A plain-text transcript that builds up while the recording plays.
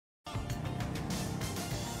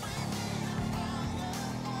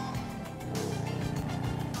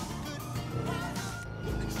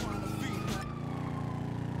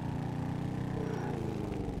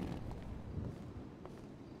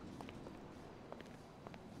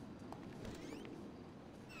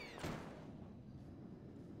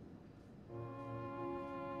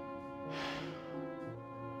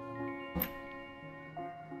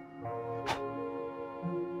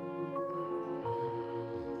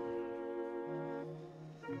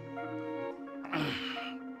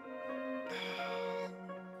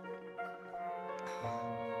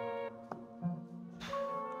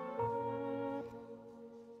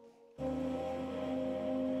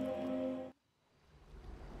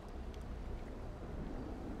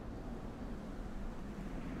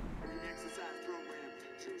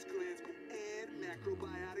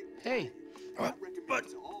Hey. But...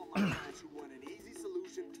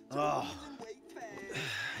 oh.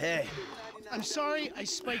 Hey. I'm sorry I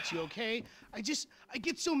spiked you, okay? I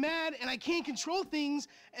get so mad and I can't control things,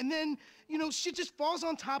 and then, you know, shit just falls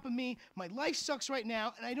on top of me. My life sucks right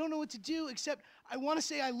now, and I don't know what to do except I want to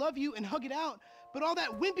say I love you and hug it out, but all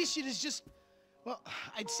that wimpy shit is just, well,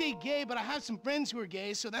 I'd say gay, but I have some friends who are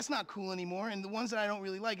gay, so that's not cool anymore, and the ones that I don't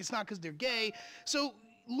really like, it's not because they're gay, so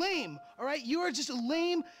lame, all right? You are just a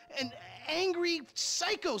lame and angry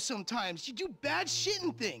psycho sometimes. You do bad shit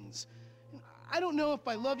and things. I don't know if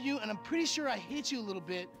I love you, and I'm pretty sure I hate you a little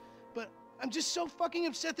bit, but I'm just so fucking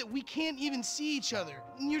upset that we can't even see each other.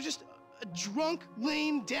 And you're just a drunk,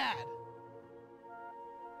 lame dad.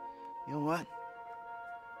 You know what?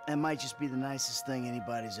 That might just be the nicest thing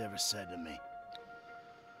anybody's ever said to me.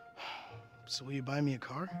 So will you buy me a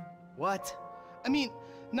car? What? I mean,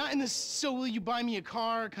 not in the so will you buy me a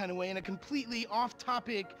car kind of way, in a completely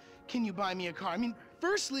off-topic, can you buy me a car? I mean,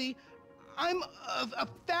 firstly, I'm a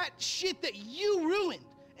fat shit that you ruined.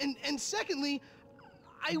 And secondly,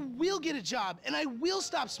 I will get a job, and I will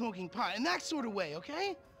stop smoking pot, in that sort of way,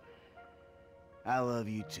 okay? I love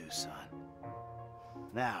you too, son.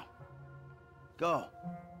 Now, go.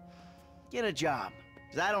 Get a job,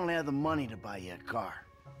 because I don't have the money to buy you a car.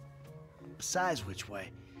 Besides which way,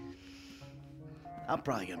 I'm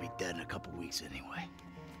probably gonna be dead in a couple weeks anyway.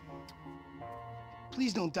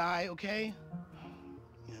 Please don't die, okay?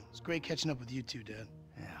 Yeah, it's great catching up with you too, Dad.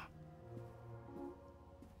 Yeah.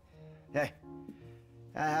 Hey,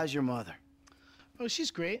 how's your mother? Oh, she's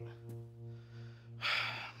great.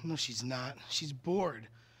 No, she's not. She's bored.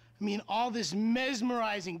 I mean, all this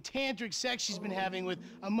mesmerizing tantric sex she's been having with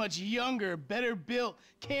a much younger, better built,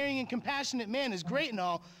 caring and compassionate man is great and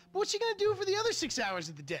all, but what's she gonna do for the other 6 hours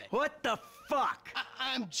of the day? What the fuck?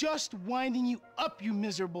 I'm just winding you up, you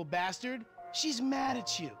miserable bastard. She's mad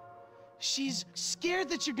at you. She's scared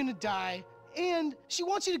that you're gonna die, and she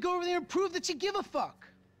wants you to go over there and prove that you give a fuck.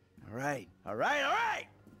 All right. I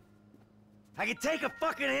can take a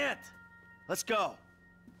fucking hint. Let's go.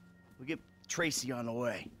 We'll get Tracy on the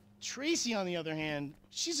way. Tracy, on the other hand,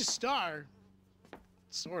 she's a star.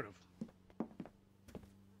 Sort of.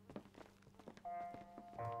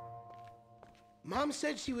 Mom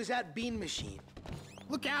said she was at Bean Machine.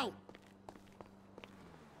 Look out!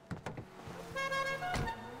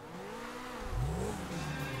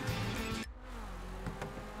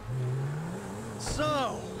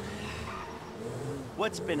 So,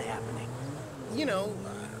 what's been happening? You know,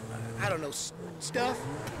 I don't know, stuff?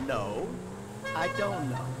 No, I don't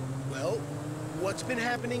know. Well, what's been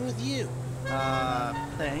happening with you?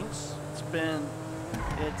 Thanks.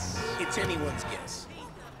 It's anyone's guess.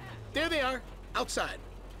 There they are, outside.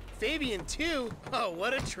 Fabian, too? Oh,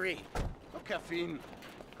 what a treat. No caffeine.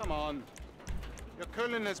 Come on. Your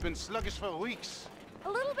curling has been sluggish for weeks. A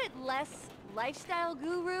little bit less lifestyle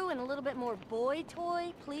guru and a little bit more boy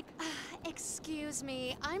toy, please. Excuse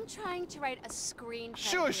me, I'm trying to write a screenplay.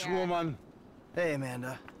 Shush, here. woman. Hey,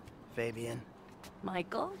 Amanda. Fabian.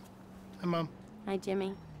 Michael? Hi, Mom. Hi,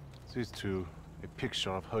 Jimmy. These two, a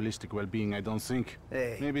picture of holistic well-being, I don't think.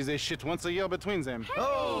 Hey. Maybe they shit once a year between them. Hey,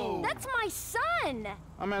 Oh! that's my son!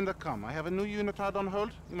 Amanda, come. I have a new unitard on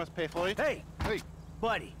hold. You must pay for it. Hey! Hey!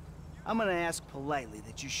 Buddy, I'm gonna ask politely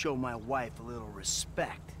that you show my wife a little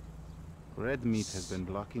respect. Red meat has been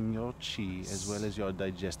blocking your chi as well as your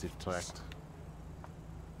digestive tract.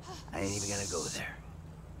 I ain't even gonna go there.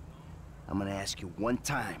 I'm gonna ask you one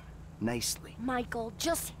time, nicely. Michael,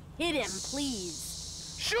 just hit him,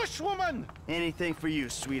 please. Shush, woman! Anything for you,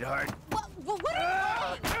 sweetheart. What are you doing?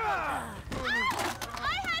 I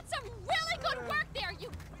had some really good work there, you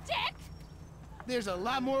dick! There's a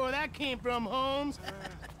lot more where that came from, Holmes.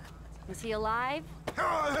 Is he alive?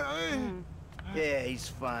 Yeah, he's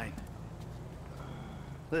fine.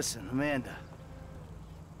 Listen, Amanda.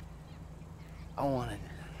 I've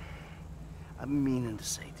been meaning to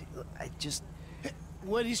say to you,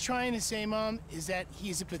 What he's trying to say, Mom, is that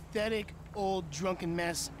he's a pathetic, old, drunken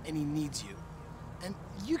mess, and he needs you. And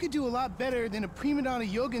you could do a lot better than a prima donna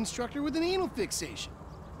yoga instructor with an anal fixation.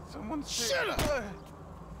 Someone Shut up!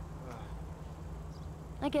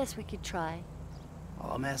 I guess we could try.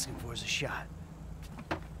 all I'm asking for is a shot.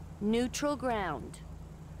 Neutral ground.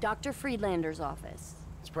 Dr. Friedlander's office.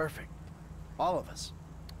 It's perfect. All of us.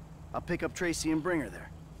 I'll pick up Tracy and bring her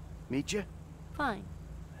there. Meet you? Fine.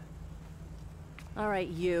 All right,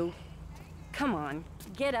 you. Come on,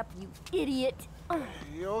 get up, you idiot.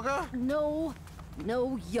 Yoga? No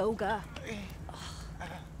yoga.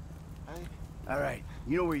 All right.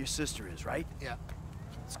 You know where your sister is, right? Yeah.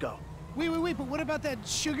 Let's go. Wait, but what about that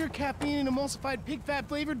sugar, caffeine, and emulsified pig fat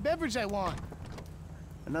flavored beverage I want?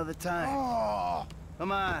 Another time. Oh!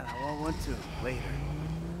 Come on, I want one too. Later.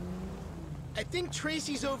 I think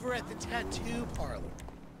Tracy's over at the tattoo parlor.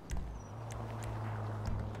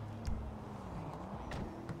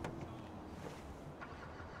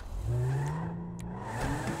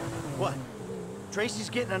 What? Tracy's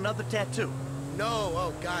getting another tattoo? No,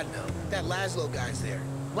 oh God, no. That Laszlo guy's there.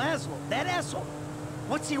 Laszlo, that asshole.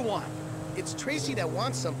 What's he want? It's Tracy that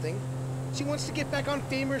wants something. She wants to get back on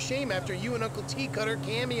Fame or Shame after you and Uncle T cut her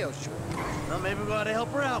cameo short. Well, maybe we ought to help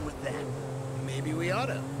her out with that. Maybe we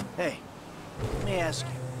oughta. Hey, let me ask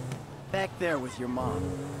you. Back there with your mom.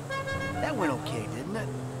 That went okay, didn't it?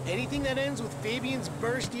 Anything that ends with Fabian's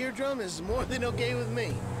burst eardrum is more than okay with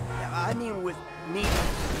me. I mean with me.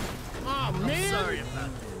 Oh, man! I'm sorry about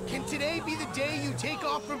that. Can today be the day you take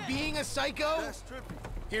off from being a psycho?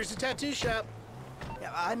 Here's the tattoo shop.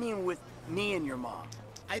 Yeah, I mean with me and your mom.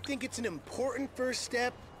 I think it's an important first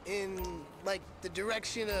step in, like, the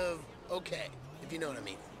direction of okay, if you know what I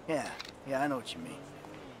mean. Yeah, I know what you mean.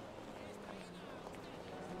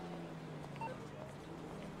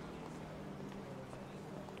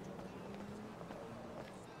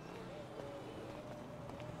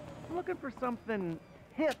 I'm looking for something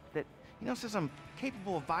hip that, you know, says I'm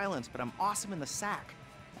capable of violence, but I'm awesome in the sack.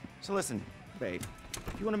 So listen, babe,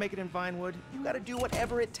 if you want to make it in Vinewood, you gotta do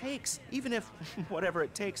whatever it takes. Even if whatever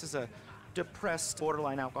it takes is a depressed,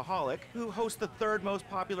 borderline alcoholic who hosts the third most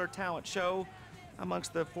popular talent show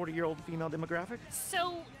amongst the 40-year-old female demographic.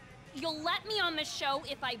 So, you'll let me on the show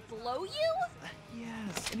if I blow you?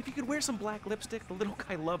 Yes, and if you could wear some black lipstick, the little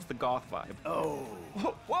guy loves the goth vibe. Oh.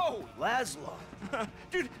 Whoa! Laszlo.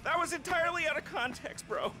 Dude, that was entirely out of context,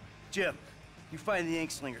 bro. Jim, you find the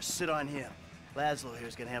ink slinger, sit on him. Laszlo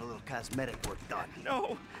here's gonna have a little cosmetic work done.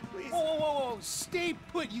 No, please. Whoa. Stay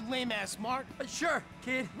put, you lame-ass Mark. Sure,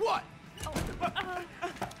 kid. What?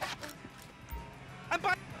 I'm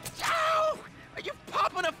by. Ow! Are you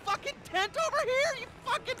popping a fucking tent over here? You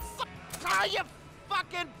fucking you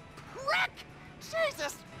fucking prick!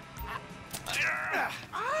 Jesus!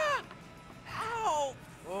 Ow!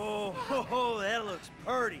 Oh, that looks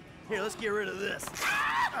purty. Here, let's get rid of this.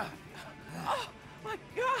 Oh my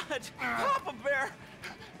God! Papa Bear!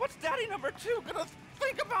 What's Daddy number 2 gonna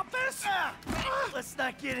think about this? Let's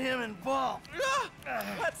not get him involved.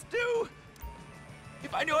 Let's do.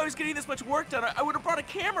 If I knew I was getting this much work done, I would have brought a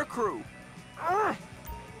camera crew. Oh,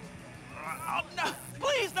 no,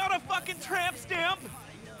 please, not a fucking tramp stamp.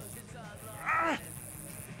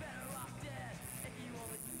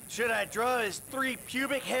 Should I draw his 3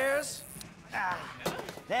 pubic hairs?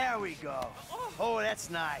 There we go. Oh, that's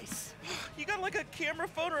nice. You got like a camera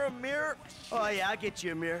phone or a mirror? Oh, yeah, I'll get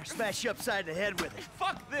you a mirror. Smash you upside the head with it.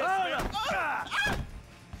 Fuck this, Oh, man. no.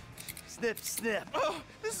 Snip, snip. Oh,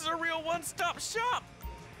 this is a real one-stop shop.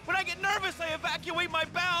 When I get nervous, I evacuate my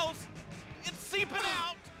bowels. It's seeping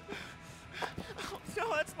out. Oh,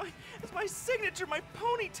 no, that's my signature, my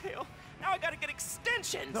ponytail. Now I gotta get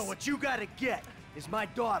extensions. No, what you gotta get is my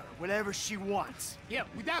daughter, whatever she wants. Yeah,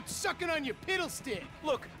 without sucking on your piddle stick.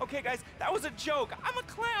 Look, okay, guys, that was a joke. I'm a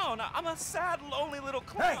clown. I'm a sad, lonely little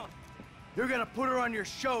clown. Hey, you're gonna put her on your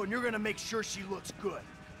show and you're gonna make sure she looks good.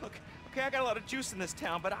 Look, okay, I got a lot of juice in this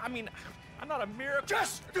town, but I mean, I'm not a miracle.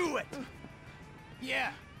 Just do it!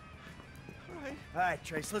 Yeah. Right. All right,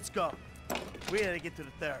 Trace, let's go. We gotta get to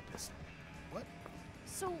the therapist. What?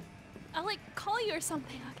 So, I'll, like, call you or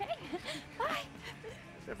something, okay? Bye.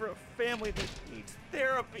 Except for a family that needs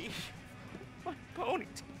therapy. My ponytail.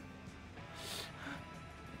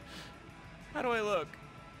 How do I look?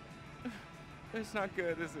 It's not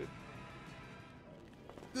good, is it?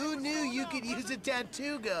 Who knew you could use a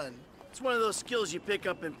tattoo gun? It's one of those skills you pick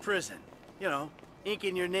up in prison. You know,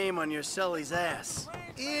 inking your name on your cellie's ass.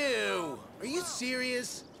 Ew. Are you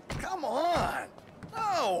serious? Come on!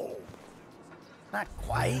 No! Not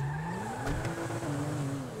quite.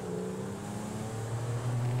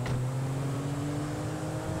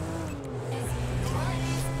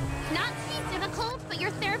 Not to be difficult, but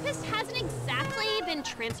your therapist hasn't exactly been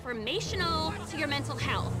transformational to your mental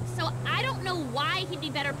health. So I don't know why he'd be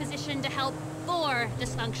better positioned to help 4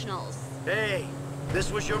 dysfunctionals. Hey,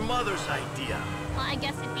 this was your mother's idea. Well, I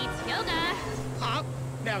guess it beats yoga. Pop?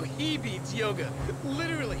 Now he beats yoga.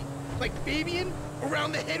 Literally. Like Fabian?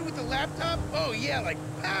 Around the head with the laptop? Oh yeah, like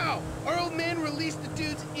pow! Our old man released the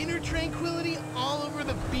dude's inner tranquility all over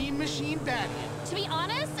the beam machine back. To be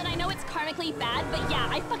honest, and I know it's karmically bad, but yeah,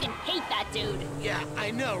 I fucking hate that dude. Yeah,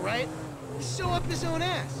 I know, right? He's so up his own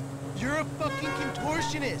ass. You're a fucking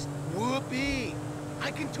contortionist. Whoopee.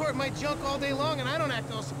 I contort my junk all day long and I don't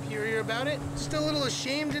act all superior about it. Just a little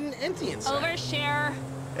ashamed and empty inside. Overshare.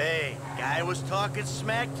 Hey, guy was talking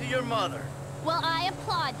smack to your mother. Well, I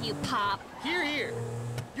applaud you, Pop. Here, here.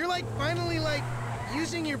 You're like finally like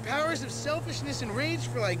using your powers of selfishness and rage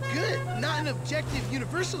for like good. Not an objective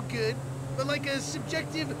universal good, but like a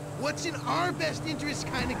subjective what's in our best interest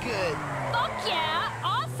kind of good. Fuck yeah!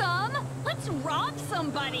 Awesome! Let's rob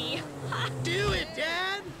somebody! Do it,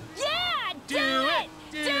 Dad! Yeah! Do it!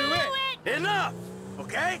 Do it! Enough,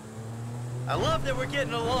 okay? I love that we're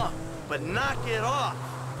getting along, but knock it off.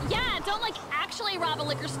 Yeah, don't like actually rob a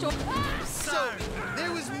liquor store. So,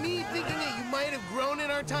 there was me thinking that you might have grown in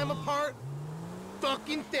our time apart.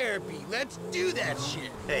 Fucking therapy. Let's do that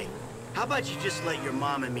shit. Hey, how about you just let your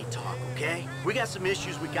mom and me talk, okay? We got some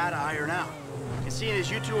issues we gotta iron out. And seeing as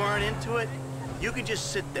you two aren't into it, you can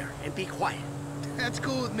just sit there and be quiet. That's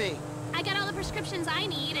cool with me. I got all the prescriptions I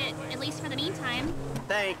need, at least for the meantime.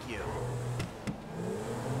 Thank you.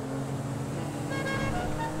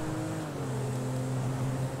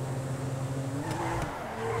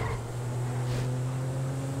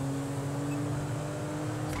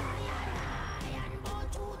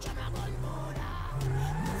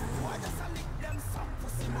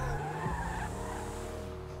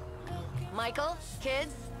 Michael,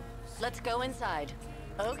 kids, let's go inside.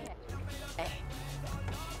 Okay.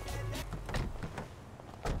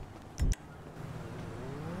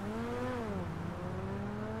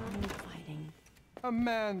 Fighting.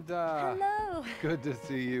 Amanda! Hello. Good to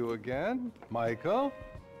see you again. Michael,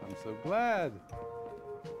 I'm so glad.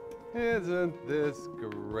 Isn't this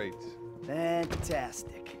great?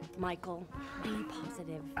 Fantastic. Michael, be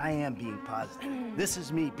positive. I am being positive. This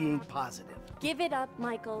is me being positive. Give it up,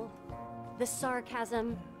 Michael. The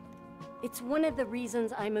sarcasm, it's one of the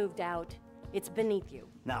reasons I moved out. It's beneath you.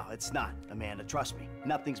 No, it's not, Amanda. Trust me.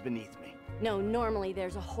 Nothing's beneath me. No, normally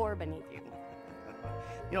there's a whore beneath you.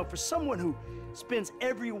 You know, for someone who spends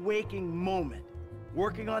every waking moment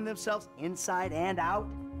working on themselves inside and out,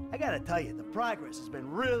 I gotta tell you, the progress has been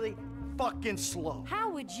really fucking slow. How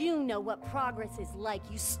would you know what progress is like,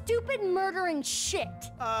 you stupid murdering shit?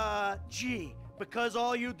 Gee, because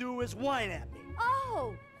all you do is whine at me.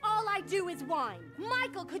 Oh, all I do is whine.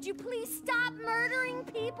 Michael, could you please stop murdering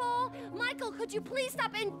people? Michael, could you please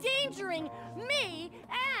stop endangering me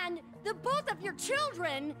and the both of your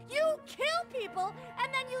children? You kill people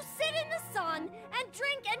and then you sit in the sun and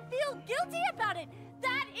drink and feel guilty about it.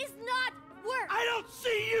 That is not work. I don't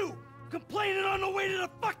see you complaining on the way to the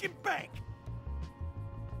fucking bank.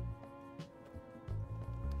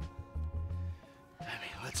 I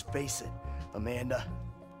mean, let's face it, Amanda.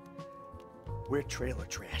 We're trailer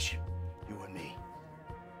trash, you and me.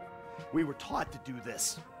 We were taught to do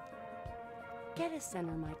this. Get a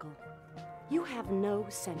center, Michael. You have no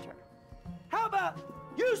center. How about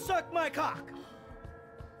you suck my cock?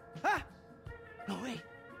 Huh? No, wait.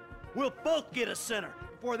 We'll both get a center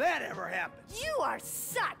before that ever happens. You are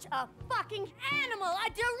such a fucking animal, a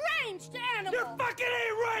deranged animal. You fucking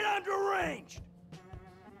ain't right on deranged.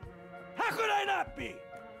 How could I not be?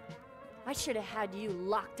 I should have had you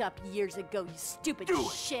locked up years ago, you stupid Do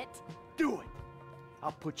it. shit. Do it.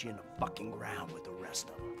 I'll put you in the fucking ground with the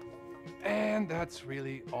rest of them. And that's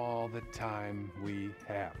really all the time we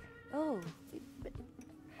have. Oh, but...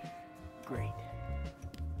 Great.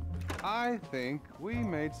 I think we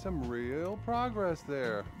made some real progress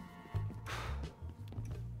there.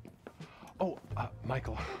 Oh,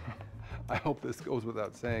 Michael, I hope this goes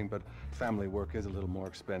without saying, but family work is a little more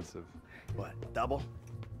expensive. What, double?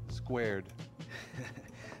 Squared.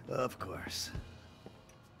 Of course.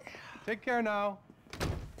 Take care now.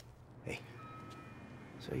 Hey,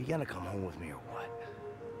 so you gonna come home with me or what?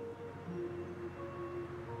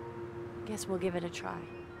 Guess we'll give it a try.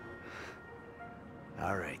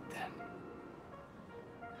 All right, then.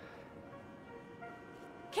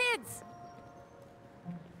 Kids!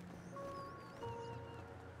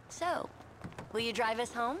 So, will you drive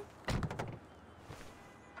us home?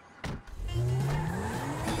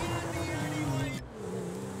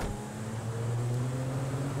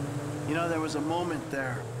 You know, there was a moment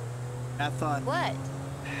there. I thought... What?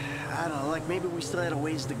 I don't know, like maybe we still had a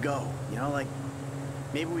ways to go. You know, like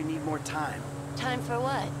maybe we need more time. Time for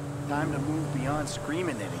what? Time to move beyond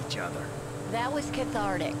screaming at each other. That was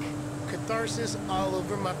cathartic. Catharsis all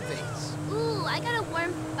over my face. Ooh, I got a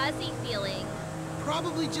warm, fuzzy feeling.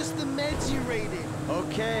 Probably just the meds you rated.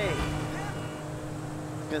 Okay.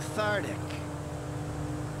 Cathartic.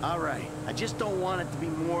 All right, I just don't want it to be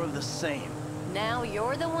more of the same. Now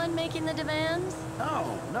you're the one making the demands?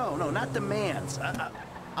 No, not demands.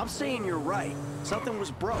 I'm saying you're right. Something was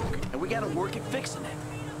broke, and we gotta work at fixing it.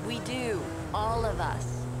 We do. All of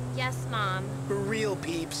us. Yes, Mom. For real,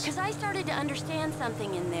 peeps. Because I started to understand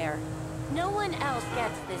something in there. No one else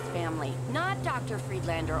gets this family. Not Dr.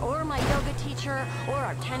 Friedlander, or my yoga teacher, or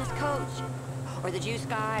our tennis coach, or the juice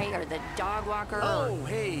guy, or the dog walker. Oh,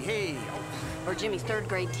 hey. Or Jimmy's third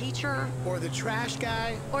grade teacher. Or the trash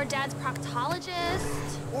guy. Or Dad's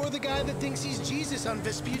proctologist. Or the guy that thinks he's Jesus on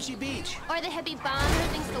Vespucci Beach. Or the hippie bum who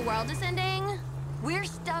thinks the world is ending. We're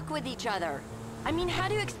stuck with each other. I mean, how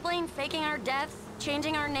do you explain faking our deaths,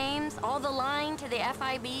 changing our names, all the lying to the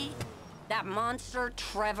FIB? That monster,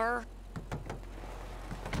 Trevor?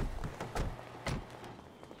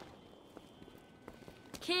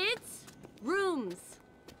 Kids, rooms.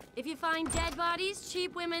 If you find dead bodies,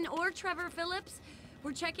 cheap women, or Trevor Phillips,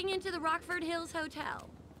 we're checking into the Rockford Hills Hotel.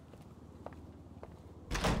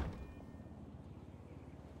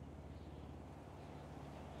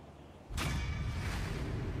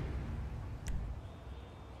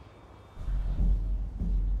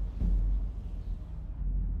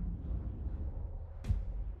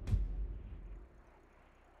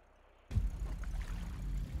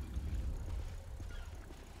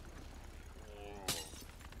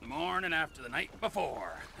 Morning after the night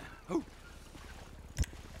before.